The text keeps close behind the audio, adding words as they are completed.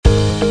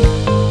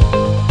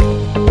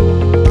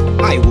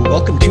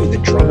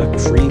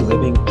Free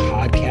Living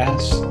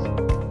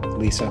Podcast.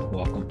 Lisa,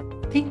 welcome.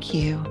 Thank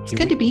you. It's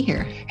good to be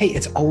here. Hey,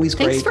 it's always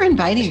great. Thanks for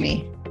inviting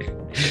me.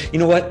 You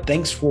know what?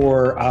 Thanks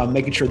for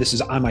making sure this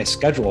is on my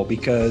schedule,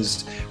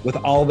 because with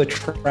all the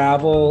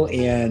travel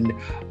and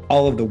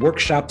all of the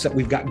workshops that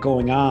we've got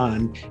going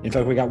on, in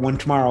fact, we got one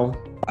tomorrow,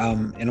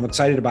 and I'm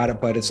excited about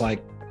it, but it's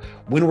like,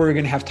 when we're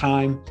going to have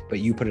time, but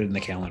you put it in the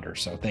calendar.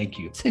 So thank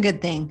you. It's a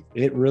good thing.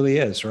 It really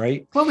is,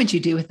 right? What would you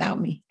do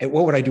without me?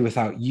 What would I do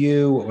without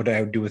you? What would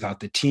I do without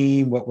the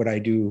team? What would I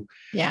do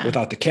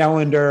without the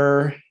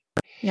calendar?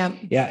 Yeah.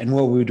 Yeah. And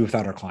what would we do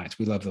without our clients?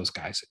 We love those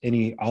guys.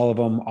 All of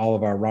them, all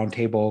of our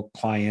roundtable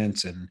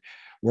clients and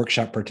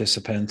workshop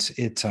participants.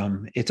 It's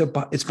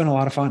been a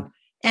lot of fun.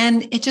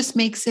 And it just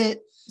makes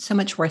it so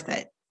much worth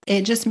it.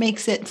 It just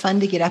makes it fun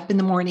to get up in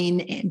the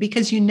morning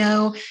because you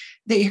know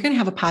that you're going to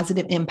have a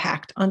positive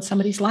impact on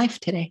somebody's life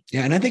today.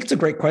 Yeah. And I think it's a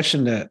great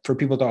question for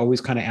people to always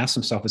kind of ask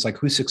themselves, is like,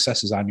 whose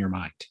success is on your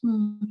mind?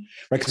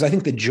 Right? Because I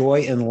think the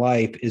joy in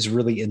life is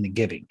really in the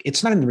giving.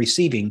 It's not in the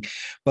receiving,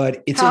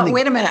 but it's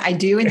wait a minute. I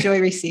do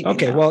enjoy receiving.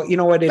 Okay. Though. Well, you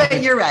know what?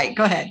 But you're right.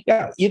 Go ahead.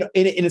 Yeah. And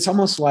it's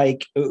almost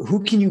like,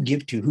 who can you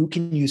give to? Who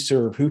can you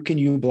serve? Who can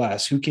you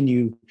bless? Who can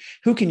you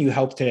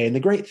help today? And the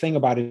great thing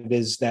about it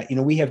is that,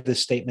 we have this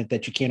statement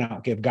that you can't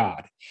outgive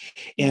God.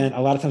 And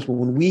a lot of times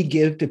when we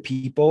give to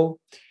people,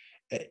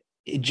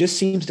 it just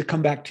seems to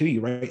come back to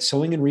you, right?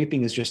 Sowing and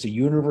reaping is just a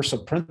universal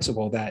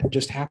principle that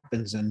just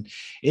happens. And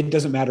it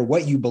doesn't matter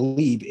what you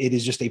believe. It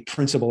is just a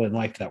principle in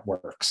life that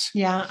works.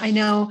 Yeah, I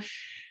know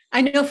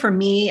for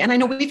me, and I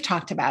know we've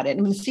talked about it. I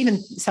mean, it's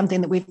even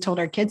something that we've told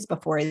our kids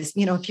before is,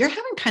 if you're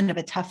having kind of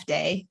a tough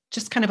day,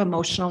 just kind of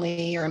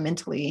emotionally or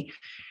mentally,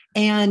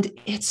 and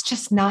it's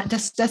just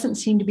doesn't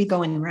seem to be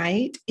going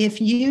right.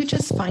 If you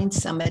just find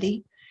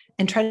somebody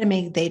and try to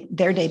make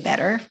their day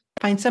better,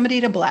 find somebody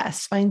to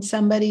bless, find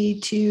somebody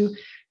to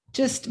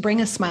just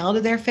bring a smile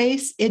to their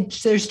face.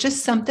 There's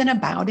just something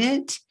about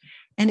it.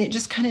 And it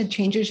just kind of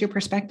changes your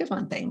perspective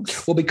on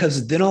things. Well,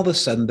 because then all of a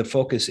sudden the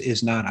focus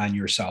is not on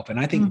yourself. And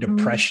I think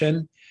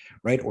depression,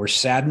 right, or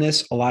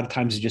sadness, a lot of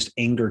times is just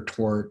anger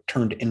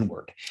turned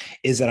inward,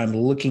 is that I'm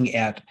looking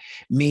at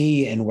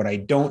me and what I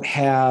don't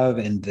have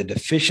and the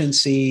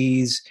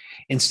deficiencies,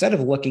 instead of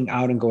looking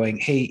out and going,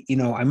 hey,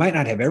 I might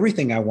not have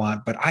everything I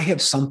want, but I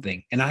have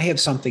something, and I have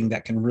something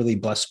that can really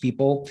bless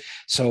people.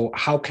 So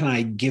how can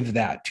I give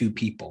that to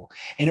people?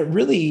 And it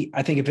really,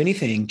 I think, if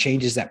anything,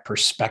 changes that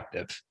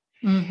perspective.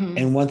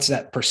 And once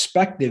that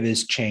perspective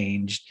is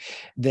changed,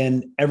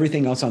 then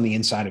everything else on the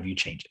inside of you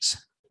changes.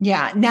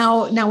 Yeah.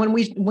 Now,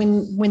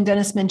 when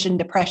Dennis mentioned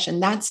depression,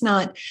 that's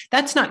not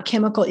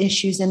chemical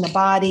issues in the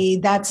body.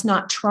 That's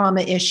not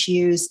trauma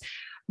issues.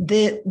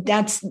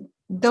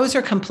 Those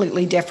are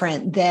completely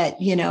different. That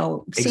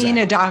seeing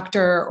a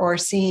doctor or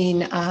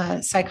seeing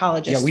a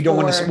psychologist. Yeah, we don't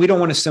want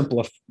to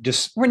simplify.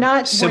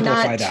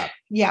 Simplify that.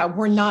 Yeah,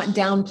 we're not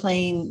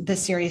downplaying the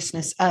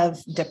seriousness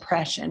of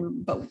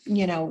depression, but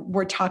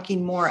we're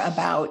talking more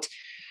about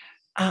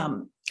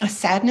a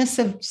sadness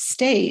of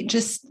state,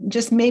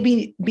 just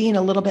maybe being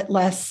a little bit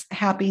less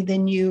happy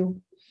than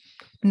you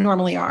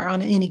normally are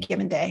on any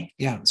given day.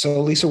 Yeah.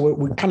 So Lisa,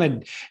 we kind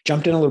of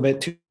jumped in a little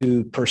bit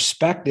to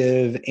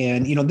perspective,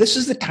 and this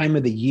is the time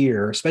of the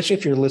year, especially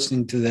if you're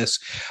listening to this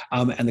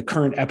and the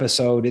current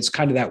episode, it's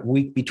kind of that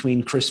week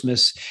between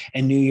Christmas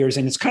and New Year's,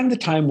 and it's kind of the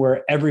time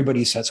where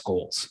everybody sets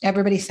goals.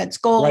 Everybody sets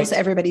goals. Right?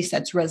 Everybody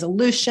sets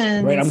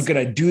resolutions. Right. I'm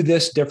going to do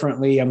this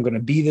differently. I'm going to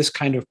be this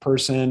kind of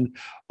person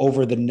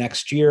over the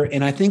next year.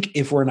 And I think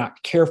if we're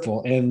not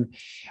careful, and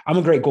I'm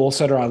a great goal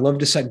setter, I love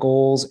to set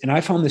goals. And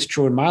I found this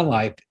true in my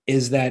life,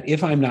 is that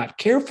if I'm not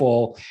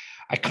careful,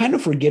 I kind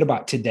of forget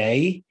about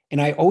today.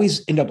 And I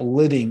always end up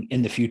living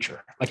in the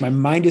future. Like my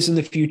mind is in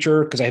the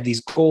future because I have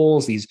these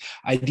goals, these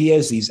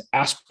ideas, these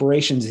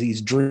aspirations,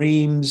 these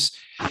dreams.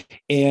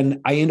 And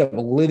I end up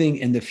living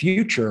in the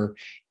future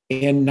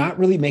and not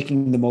really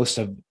making the most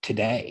of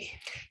today.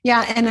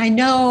 Yeah. And I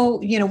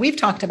know, we've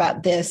talked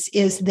about this,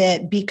 is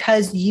that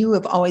because you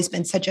have always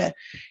been such a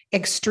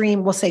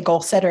extreme, we'll say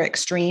goal setter,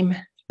 extreme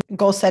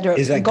goal setter.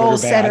 Is that goal good or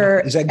setter?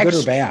 Bad? Is that good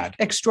or bad?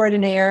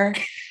 Extraordinaire.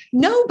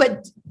 No,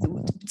 but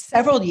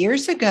several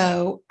years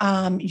ago,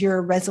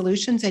 your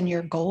resolutions and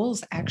your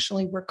goals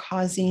actually were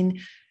causing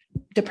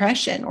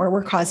depression, or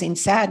we're causing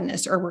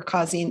sadness, or we're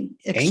causing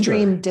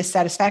extreme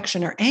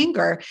dissatisfaction or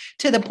anger,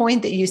 to the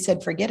point that you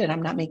said, forget it,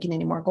 I'm not making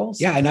any more goals.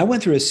 Yeah. And I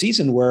went through a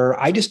season where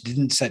I just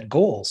didn't set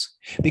goals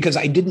because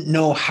I didn't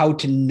know how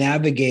to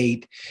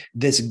navigate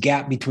this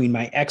gap between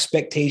my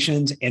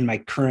expectations and my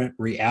current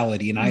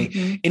reality. And I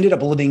ended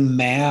up living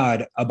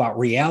mad about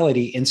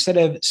reality instead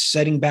of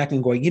setting back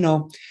and going,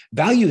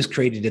 value is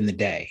created in the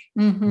day.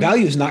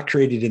 Value is not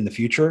created in the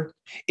future.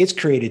 It's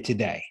created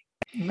today.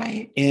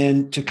 Right.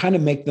 And to kind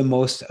of make the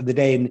most of the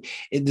day. And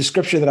the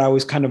scripture that I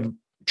always kind of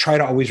try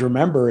to always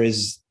remember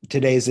is,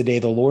 today is the day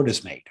the Lord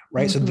has made,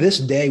 right? So this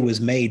day was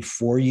made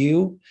for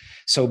you.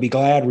 So be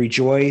glad,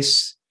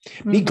 rejoice,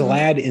 be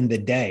glad in the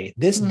day.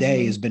 This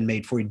day has been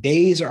made for you.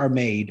 Days are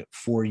made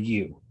for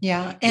you.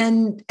 Yeah.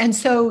 And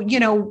so,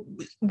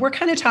 we're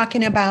kind of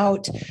talking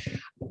about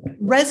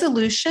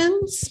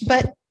resolutions,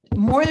 but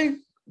more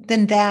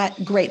than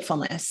that,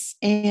 gratefulness.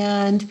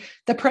 And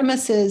the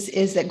premise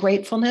is that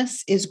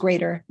gratefulness is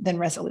greater than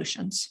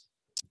resolutions.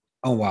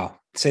 Oh, wow.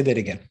 Say that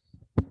again.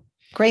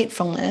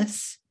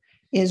 Gratefulness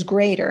is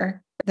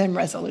greater than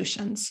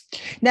resolutions.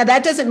 Now,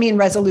 that doesn't mean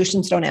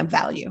resolutions don't have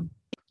value,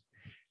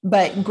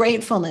 but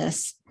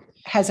gratefulness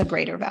has a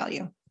greater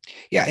value.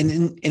 Yeah.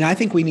 And I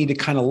think we need to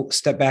kind of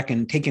step back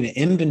and take an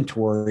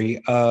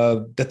inventory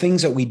of the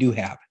things that we do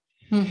have.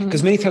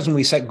 Because many times when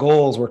we set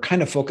goals, we're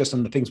kind of focused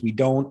on the things we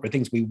don't, or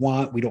things we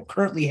want, we don't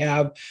currently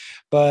have.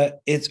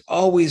 But it's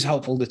always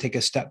helpful to take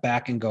a step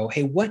back and go,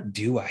 hey, what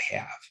do I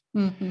have?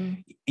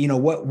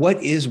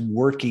 What is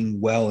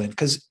working well? And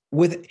because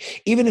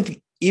even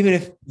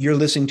if you're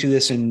listening to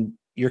this and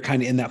you're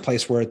kind of in that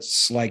place where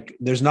it's like,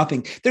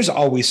 there's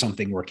always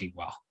something working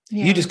well.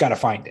 Yeah. You just got to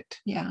find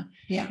it. Yeah.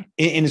 Yeah.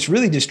 And it's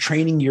really just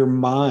training your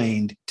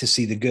mind to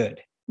see the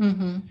good.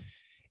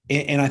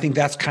 And I think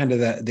that's kind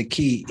of the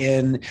key.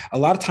 And a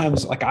lot of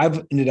times, like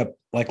I've ended up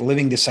like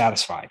living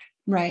dissatisfied.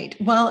 Right.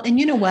 Well, and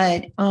you know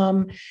what?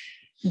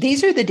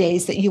 These are the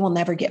days that you will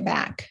never get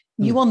back.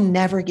 You will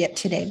never get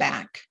today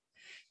back.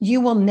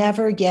 You will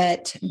never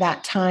get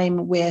that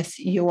time with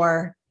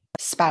your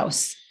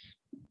spouse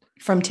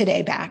from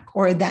today back,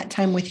 or that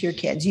time with your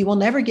kids. You will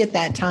never get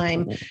that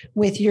time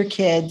with your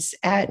kids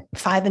at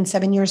 5 and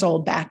 7 years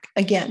old back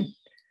again.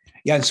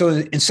 Yeah. And so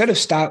instead of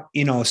stop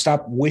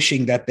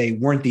wishing that they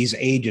weren't these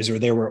ages, or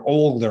they were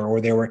older,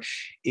 or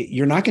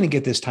you're not going to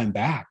get this time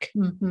back.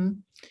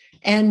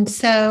 And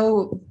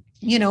so,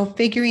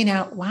 figuring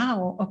out,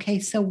 wow, okay,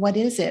 so what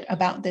is it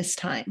about this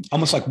time?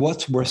 Almost like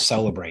what's worth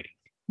celebrating.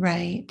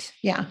 Right.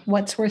 Yeah.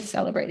 What's worth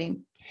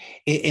celebrating.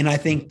 And I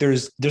think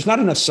there's not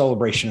enough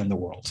celebration in the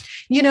world.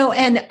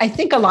 And I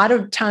think a lot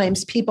of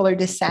times people are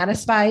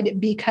dissatisfied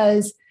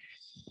because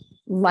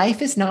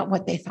life is not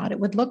what they thought it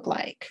would look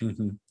like.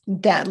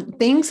 That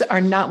things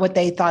are not what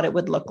they thought it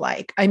would look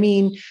like. I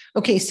mean,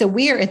 okay, so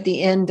we are at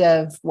the end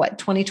of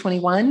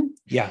 2021?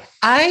 Yeah.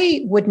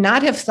 I would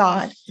not have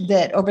thought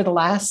that over the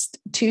last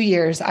 2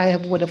 years, I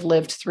would have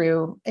lived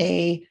through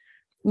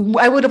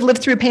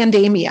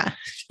pandemia.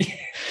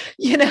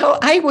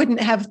 I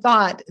wouldn't have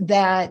thought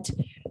that,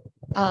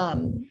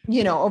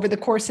 over the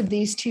course of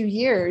these 2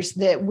 years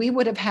that we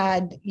would have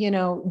had,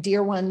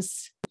 dear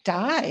ones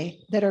die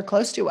that are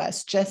close to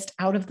us just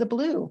out of the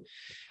blue.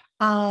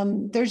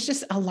 There's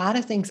just a lot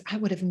of things I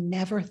would have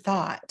never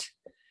thought.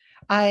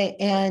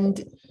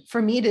 And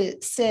for me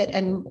to sit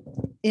and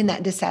in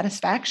that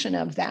dissatisfaction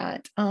of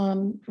that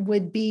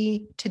would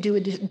be to do a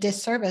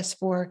disservice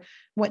for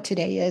what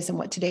today is and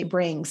what today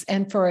brings,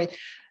 and for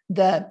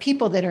the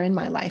people that are in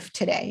my life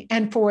today,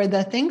 and for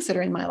the things that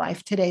are in my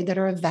life today that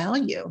are of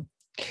value.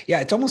 Yeah.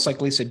 It's almost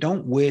like, Lisa,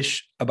 don't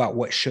wish about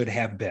what should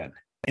have been.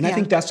 And I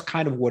think that's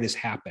kind of what has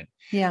happened.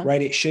 Yeah.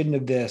 Right. It shouldn't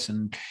have this.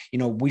 And,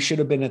 we should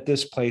have been at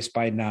this place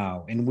by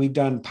now. And we've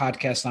done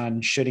podcasts on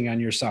shitting on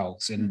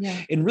yourselves. And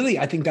really,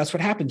 I think that's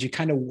what happens. You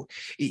kind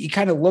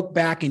of look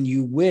back and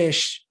you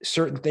wish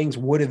certain things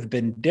would have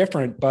been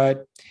different,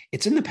 but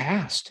it's in the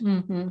past.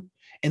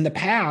 And the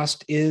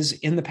past is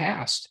in the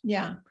past.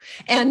 Yeah.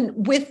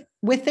 And with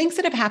things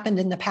that have happened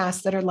in the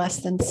past that are less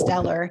than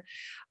stellar,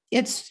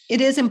 it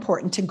is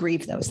important to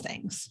grieve those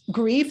things,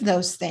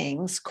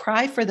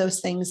 cry for those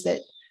things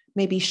that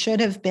maybe should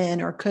have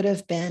been or could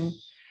have been,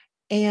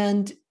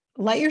 and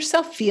let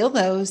yourself feel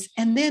those.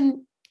 And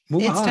then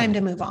time to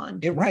move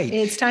on. Right.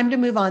 It's time to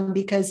move on,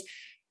 because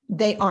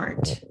they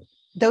aren't.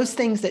 Those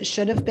things that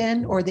should have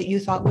been or that you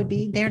thought would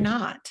be, they're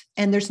not.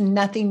 And there's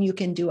nothing you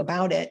can do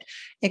about it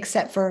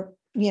except for,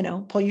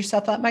 pull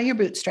yourself up by your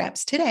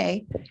bootstraps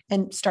today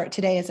and start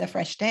today as a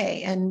fresh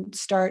day, and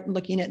start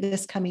looking at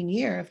this coming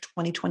year of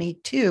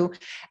 2022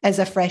 as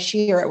a fresh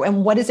year.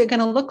 And what is it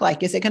going to look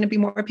like? Is it going to be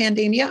more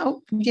pandemia?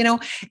 Oh,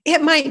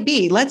 it might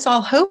be. Let's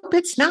all hope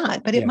it's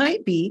not, but it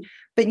might be.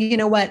 But you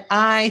know what?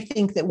 I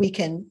think that we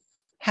can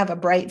have a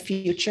bright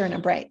future and a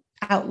bright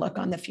outlook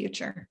on the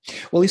future.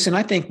 Well, Lisa,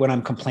 I think when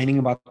I'm complaining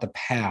about the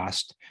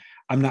past,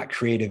 I'm not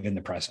creative in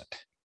the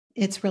present.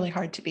 It's really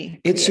hard to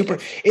be. It's super.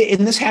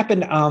 And this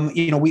happened,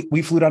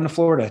 we flew down to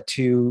Florida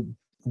to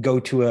go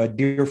to a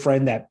dear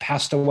friend that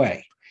passed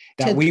away.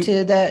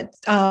 To the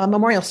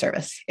memorial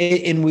service.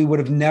 And we would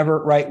have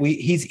never, right.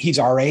 He's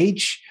our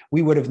age.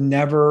 We would have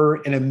never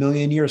in a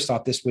million years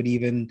thought this would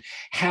even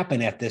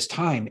happen at this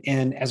time.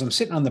 And as I'm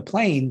sitting on the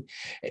plane,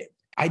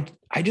 I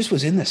just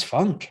was in this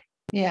funk.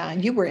 Yeah,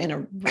 you were in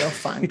a real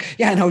funk.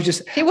 Yeah, and I was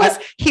just he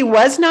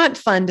was not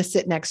fun to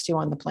sit next to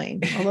on the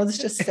plane. Well, let's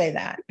just say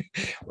that.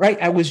 Right.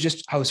 I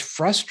was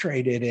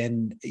frustrated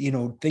and,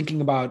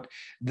 thinking about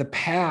the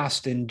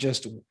past and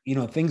just,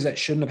 things that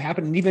shouldn't have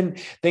happened. And even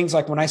things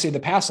like when I say the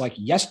past, like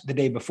the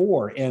day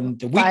before and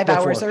the week 5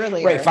 before, hours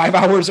earlier. Right. 5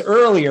 hours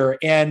earlier.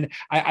 And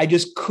I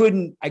just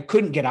couldn't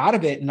get out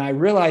of it. And I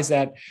realized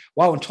that,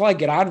 wow, until I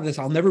get out of this,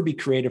 I'll never be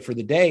creative for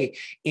the day.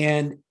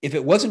 And if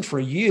it wasn't for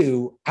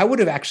you, I would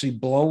have actually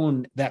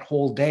blown that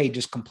whole day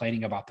just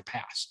complaining about the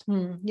past.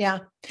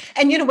 Yeah.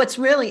 And what's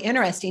really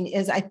interesting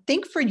is I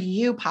think for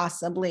you,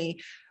 possibly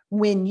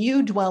when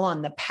you dwell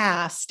on the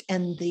past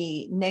and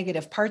the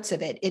negative parts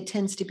of it, it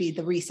tends to be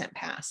the recent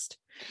past,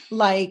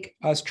 like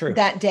That's true.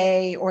 that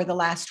day or the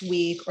last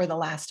week or the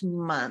last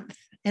month.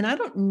 And I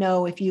don't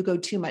know if you go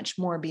too much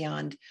more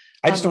beyond.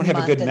 I just don't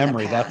have a good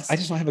memory. I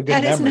just don't have a good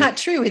memory. That is not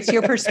true. It's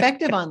your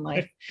perspective on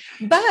life.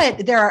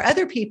 But there are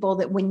other people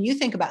that when you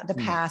think about the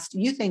past,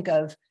 you think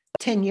of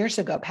 10 years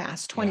ago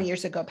past, 20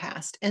 years ago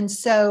past. And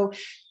so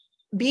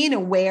being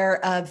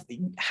aware of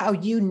how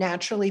you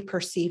naturally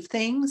perceive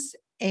things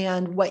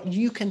and what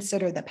you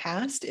consider the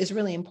past is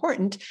really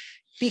important,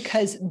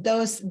 because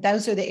those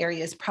are the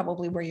areas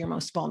probably where you're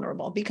most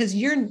vulnerable, because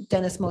you're,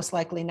 Dennis, most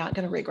likely not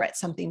going to regret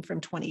something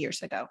from 20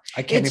 years ago.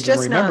 I can't even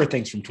remember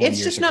things from 20 years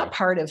ago. It's just not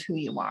part of who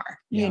you are.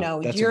 You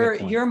know,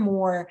 you're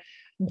more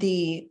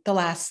the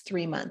last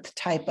 3 month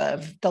type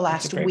of, the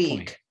last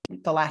week,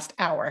 the last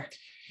hour.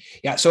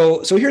 Yeah.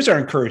 So here's our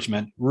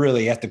encouragement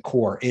really at the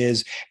core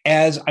is,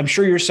 as I'm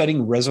sure you're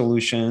setting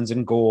resolutions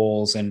and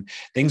goals and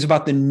things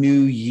about the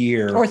new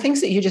year. Or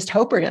things that you just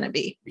hope are going to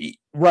be.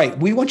 Right.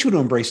 We want you to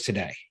embrace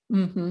today.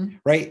 Mm-hmm.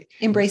 Right.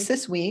 Embrace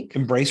this week.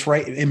 Embrace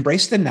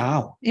the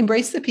now.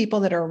 Embrace the people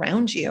that are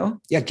around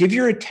you. Yeah. Give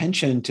your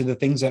attention to the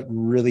things that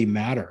really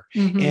matter,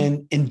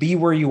 and be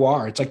where you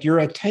are. It's like your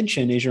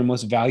attention is your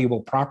most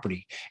valuable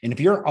property. And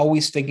if you're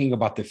always thinking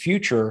about the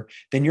future,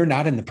 then you're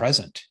not in the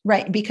present.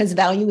 Right. Because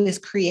value is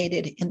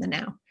created in the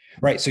now.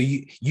 Right. So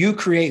you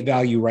create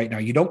value right now.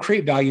 You don't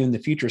create value in the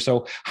future.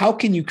 So how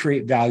can you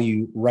create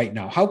value right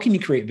now? How can you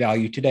create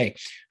value today?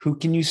 Who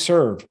can you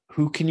serve?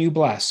 Who can you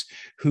bless?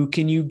 Who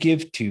can you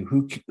give to?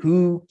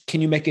 Who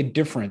can you make a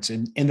difference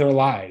in their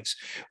lives?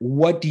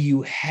 What do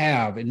you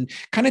have? And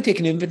kind of take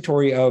an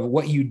inventory of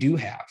what you do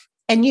have.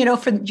 And, you know,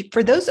 for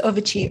those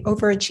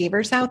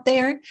overachievers out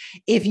there,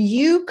 if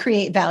you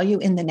create value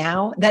in the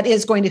now, that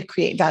is going to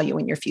create value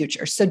in your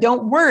future. So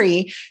don't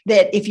worry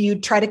that if you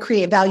try to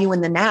create value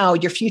in the now,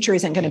 your future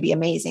isn't going to be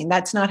amazing.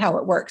 That's not how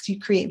it works. You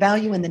create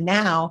value in the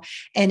now,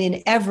 and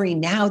in every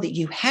now that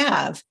you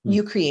have,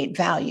 you create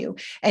value.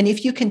 And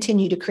if you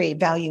continue to create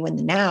value in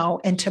the now,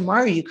 and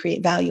tomorrow you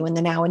create value in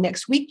the now, and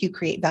next week you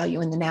create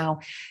value in the now,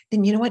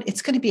 then you know what?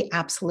 It's going to be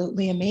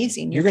absolutely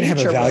amazing. You're going to have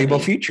a valuable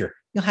future.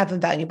 You'll have a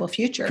valuable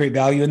future. Create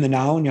value in the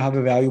now and you'll have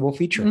a valuable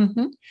future.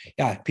 Mm-hmm.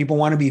 Yeah. People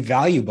want to be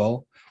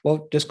valuable.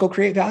 Well, just go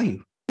create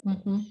value.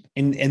 Mm-hmm.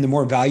 And the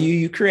more value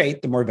you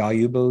create, the more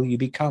valuable you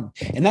become.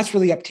 And that's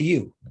really up to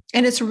you.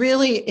 And it's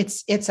really,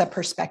 it's a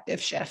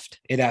perspective shift.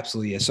 It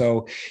absolutely is.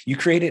 So you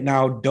create it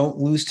now. Don't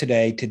lose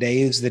today.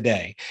 Today is the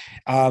day.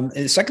 And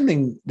the second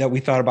thing that we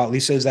thought about,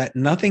 Lisa, is that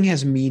nothing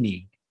has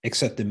meaning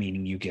except the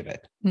meaning you give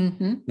it.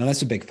 Mm-hmm. Now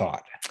that's a big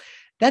thought.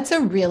 That's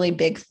a really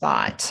big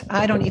thought.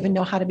 I don't even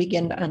know how to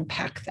begin to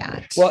unpack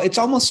that. Well, it's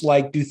almost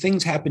like, do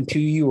things happen to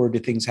you or do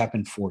things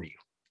happen for you?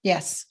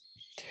 Yes.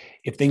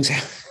 If things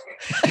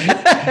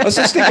let's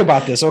just think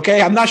about this.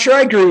 Okay. I'm not sure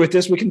I agree with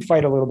this. We can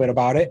fight a little bit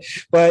about it,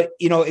 but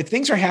you know, if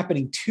things are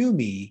happening to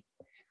me,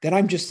 then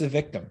I'm just the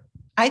victim.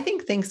 I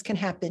think things can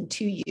happen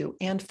to you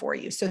and for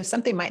you. So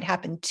something might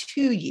happen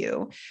to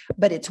you,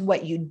 but it's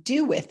what you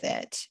do with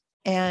it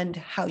and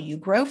how you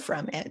grow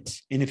from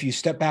it. And if you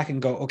step back and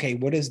go, okay,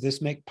 what does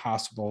this make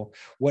possible?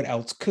 What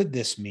else could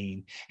this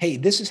mean? Hey,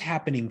 this is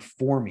happening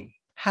for me.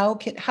 How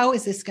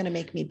is this going to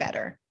make me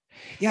better?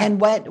 Yeah.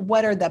 And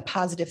what are the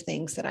positive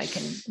things that I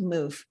can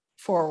move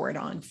forward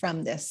on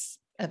from this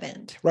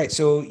event? Right.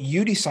 So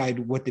you decide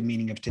what the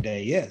meaning of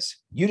today is.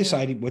 You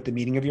decide what the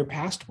meaning of your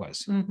past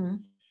was. Mm-hmm.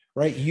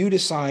 Right. You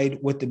decide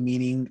what the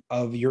meaning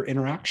of your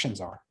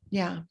interactions are.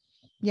 Yeah.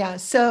 Yeah.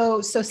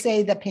 So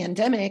say the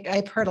pandemic,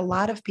 I've heard a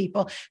lot of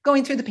people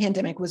going through the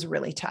pandemic was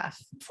really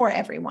tough for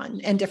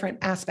everyone and different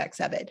aspects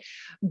of it.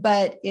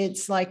 But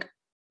it's like,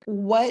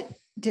 what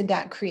did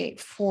that create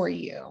for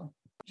you?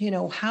 You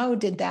know, how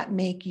did that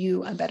make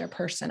you a better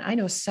person? I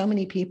know so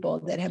many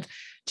people that have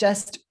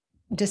just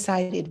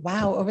decided,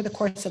 wow, over the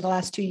course of the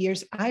last 2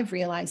 years, I've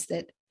realized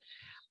that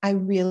I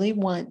really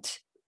want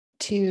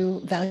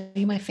to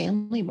value my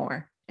family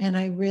more. And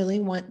I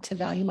really want to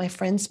value my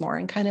friends more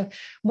and kind of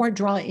more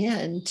draw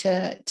in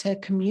to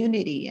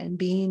community and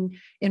being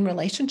in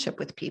relationship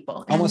with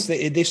people. Almost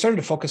they started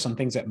to focus on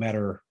things that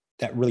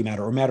really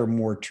matter or matter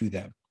more to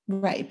them.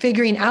 Right.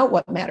 Figuring out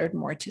what mattered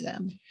more to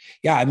them.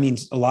 Yeah. I mean,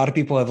 a lot of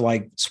people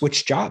have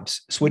switched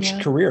jobs,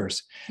 switched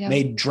careers,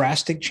 made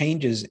drastic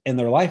changes in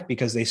their life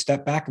because they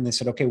stepped back and they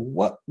said, okay,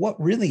 what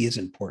really is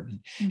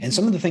important? Mm-hmm. And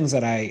some of the things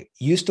that I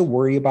used to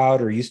worry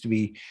about or used to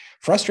be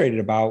frustrated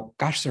about,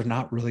 gosh, they're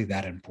not really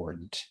that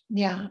important.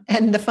 Yeah.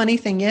 And the funny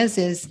thing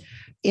is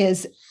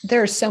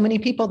there are so many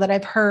people that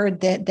I've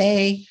heard that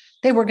they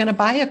were going to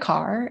buy a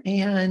car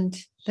and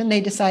then they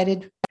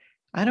decided,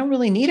 I don't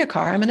really need a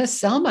car. I'm going to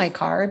sell my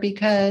car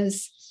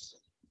because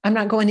I'm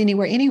not going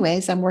anywhere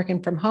anyways. I'm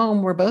working from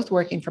home. We're both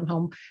working from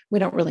home. We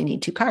don't really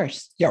need two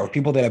cars. Yeah. Or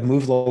people that have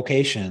moved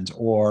locations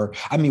we're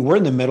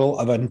in the middle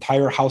of an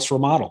entire house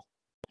remodel.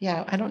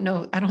 Yeah. I don't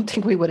know. I don't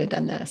think we would have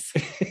done this.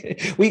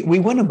 we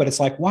wouldn't, but it's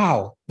like,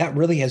 wow, that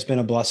really has been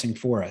a blessing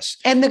for us.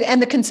 And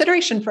the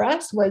consideration for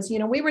us was,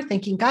 we were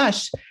thinking,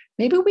 gosh,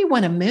 maybe we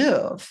want to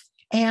move.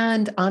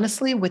 And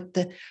honestly, with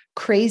the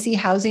crazy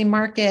housing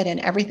market and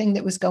everything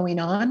that was going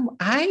on,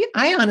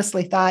 I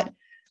honestly thought,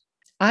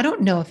 I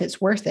don't know if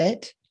it's worth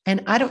it.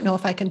 And I don't know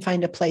if I can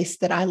find a place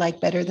that I like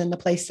better than the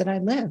place that I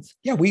live.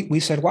 Yeah, we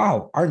said,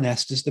 wow, our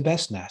nest is the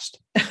best nest.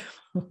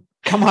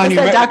 Come on, was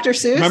that Dr.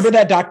 Seuss? Remember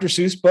that Dr.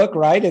 Seuss book,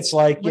 right? It's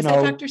like, was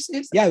that Dr.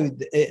 Seuss? Yeah,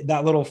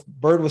 that little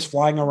bird was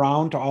flying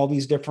around to all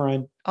these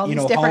different,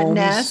 different homes.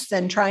 Nests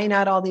and trying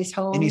out all these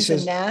homes and he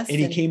says, nests. And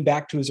he came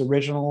back to his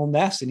original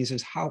nest and he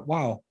says,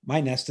 wow,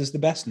 my nest is the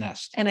best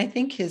nest. And I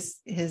think his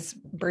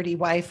birdie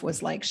wife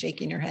was like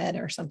shaking her head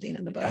or something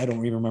in the book. I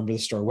don't even remember the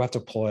story. We'll have to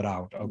pull it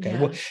out. Okay.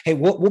 Yeah. Well, hey,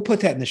 we'll put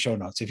that in the show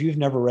notes. If you've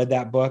never read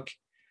that book,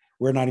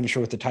 we're not even sure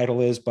what the title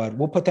is, but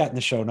we'll put that in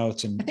the show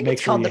notes and make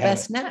sure you have it. The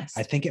Best Nest.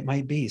 I think it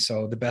might be.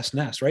 So The Best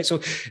Nest, right?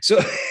 So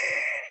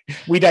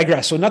we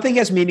digress. So nothing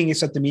has meaning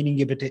except the meaning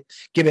give it.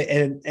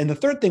 And the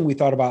third thing we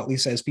thought about,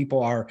 Lisa, as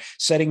people are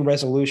setting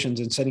resolutions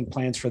and setting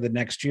plans for the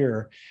next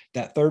year,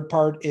 that third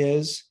part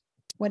is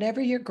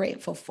whatever you're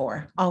grateful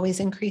for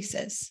always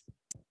increases.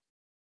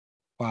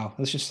 Wow.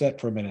 Let's just sit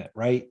for a minute,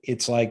 right?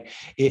 It's like,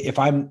 if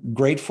I'm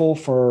grateful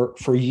for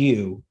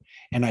you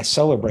and I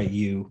celebrate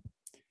you,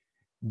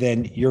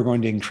 then you're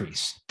going to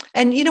increase.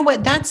 And you know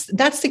what? That's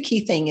the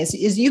key thing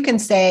is you can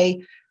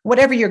say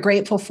whatever you're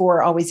grateful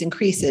for always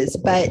increases,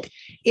 but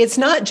it's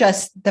not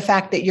just the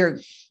fact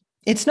that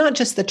it's not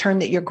just the term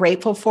that you're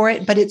grateful for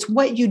it, but it's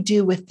what you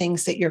do with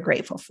things that you're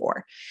grateful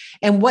for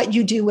and what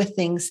you do with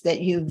things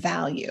that you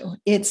value.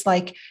 It's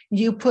like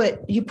you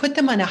put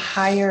them on a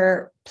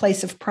higher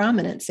place of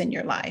prominence in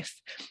your life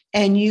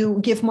and you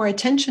give more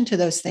attention to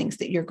those things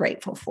that you're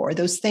grateful for,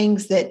 those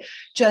things that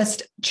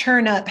just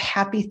churn up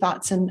happy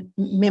thoughts and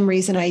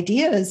memories and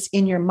ideas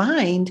in your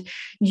mind.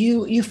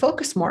 You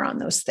focus more on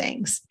those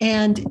things.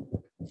 And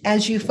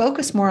as you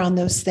focus more on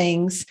those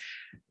things,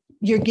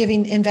 you're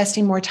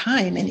investing more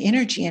time and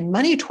energy and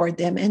money toward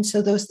them. And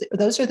so those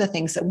are the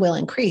things that will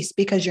increase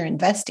because you're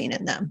investing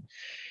in them.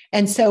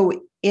 And so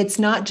it's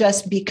not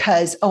just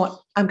because,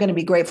 I'm going to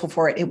be grateful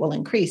for it, it will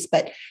increase.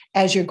 But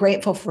as you're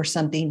grateful for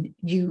something,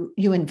 you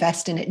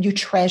invest in it, you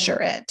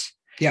treasure it.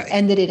 Yeah.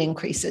 And that it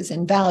increases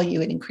in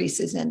value, it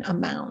increases in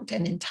amount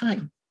and in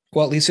time.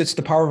 Well, at least it's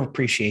the power of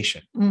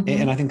appreciation. Mm-hmm.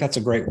 And I think that's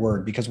a great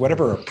word because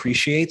whatever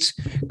appreciates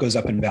goes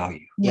up in value,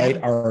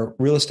 right? Our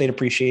real estate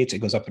appreciates, it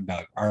goes up in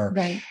value.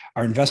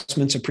 Our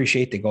investments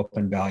appreciate, they go up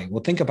in value.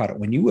 Well, think about it.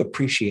 When you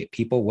appreciate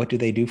people, what do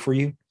they do for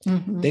you?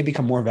 Mm-hmm. They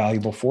become more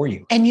valuable for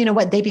you. And you know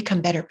what? They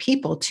become better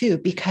people too,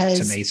 because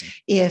it's amazing.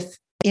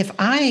 If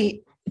I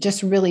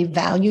just really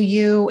value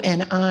you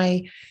and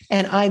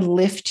I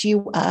lift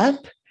you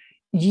up,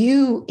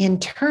 you in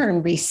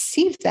turn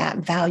receive that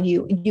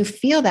value, you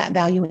feel that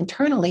value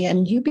internally,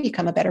 and you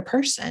become a better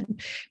person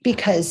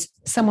because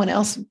someone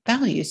else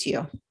values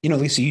you. You know,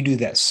 Lisa, you do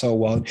that so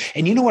well.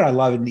 And you know what I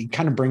love, and it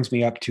kind of brings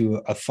me up to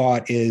a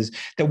thought, is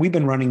that we've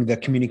been running the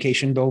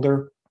Communication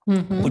Builder,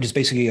 which is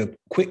basically a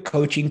quick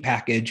coaching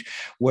package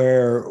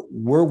where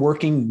we're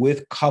working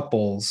with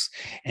couples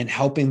and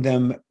helping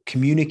them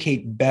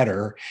communicate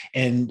better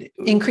and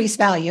increase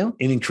value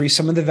and increase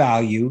some of the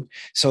value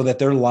so that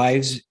their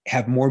lives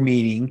have more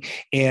meaning.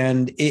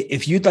 And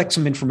if you'd like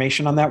some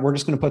information on that, we're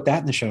just going to put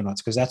that in the show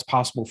notes because that's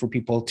possible for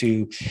people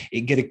to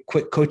get a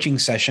quick coaching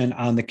session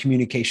on the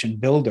Communication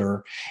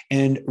Builder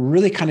and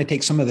really kind of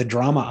take some of the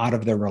drama out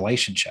of their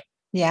relationship.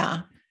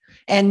 Yeah.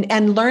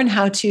 And learn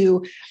how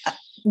to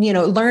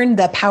learn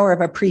the power of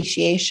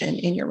appreciation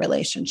in your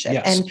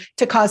relationship and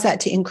to cause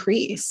that to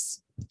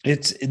increase.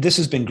 This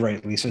has been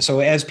great, Lisa. So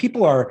as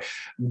people are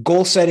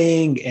goal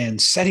setting and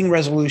setting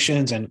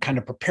resolutions and kind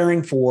of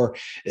preparing for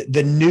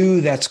the new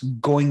that's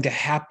going to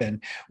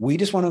happen, we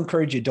just want to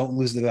encourage you, don't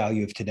lose the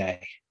value of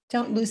today.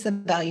 Don't lose the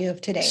value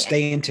of today.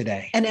 Stay in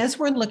today. And as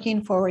we're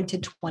looking forward to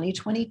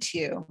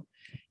 2022,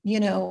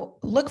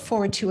 look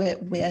forward to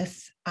it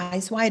with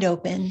eyes wide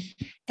open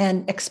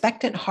and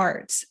expectant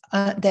hearts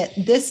that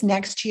this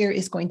next year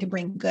is going to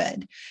bring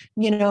good.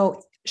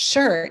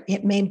 Sure,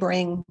 it may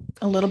bring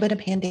a little bit of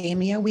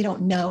pandemia. We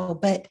don't know,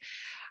 but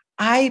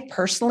I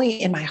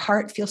personally, in my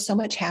heart, feel so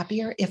much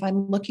happier if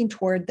I'm looking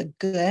toward the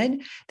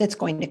good that's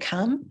going to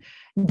come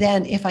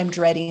than if I'm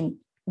dreading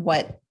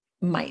what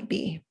might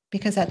be,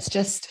 because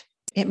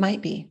it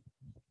might be.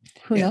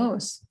 Who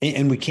knows?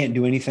 And we can't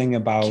do anything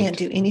about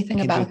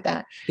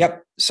that.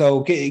 Yep. So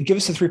give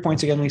us the 3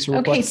 points again, Lisa.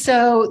 Okay.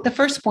 So the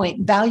first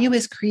point, value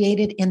is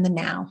created in the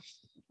now,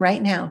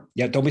 right now.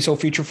 Yeah. Don't be so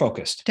future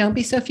focused. Don't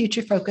be so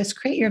future focused.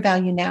 Create your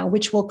value now,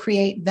 which will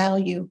create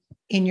value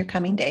in your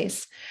coming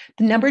days.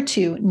 Number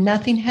 2,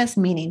 nothing has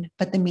meaning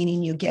but the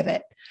meaning you give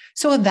it.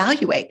 So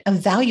evaluate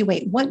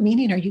what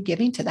meaning are you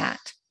giving to that?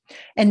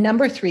 And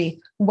number 3,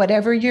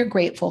 whatever you're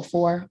grateful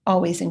for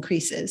always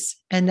increases.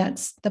 And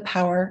that's the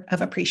power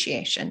of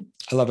appreciation.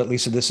 I love it,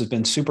 Lisa. This has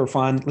been super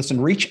fun.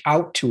 Listen, reach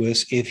out to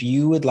us if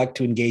you would like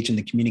to engage in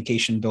the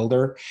Communication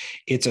Builder.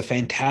 It's a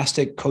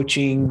fantastic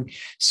coaching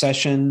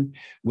session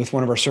with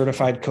one of our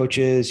certified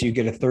coaches. You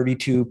get a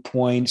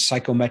 32-point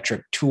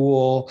psychometric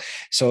tool.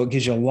 So it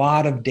gives you a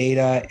lot of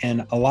data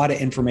and a lot of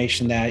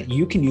information that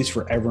you can use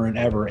forever and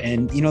ever.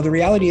 And, the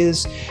reality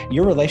is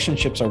your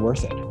relationships are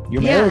worth it.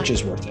 Your marriage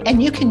is worth it.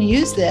 And you can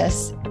use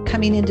this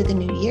coming into the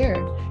new year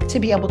to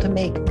be able to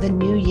make the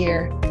new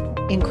year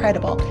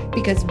incredible,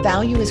 because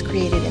value is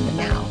created in the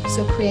now.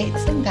 So create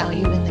some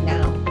value in the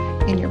now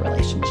in your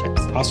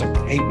relationships. Awesome.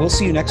 Hey, we'll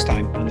see you next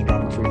time on the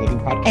Drama Free Living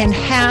Podcast. And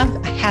have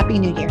a happy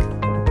new year.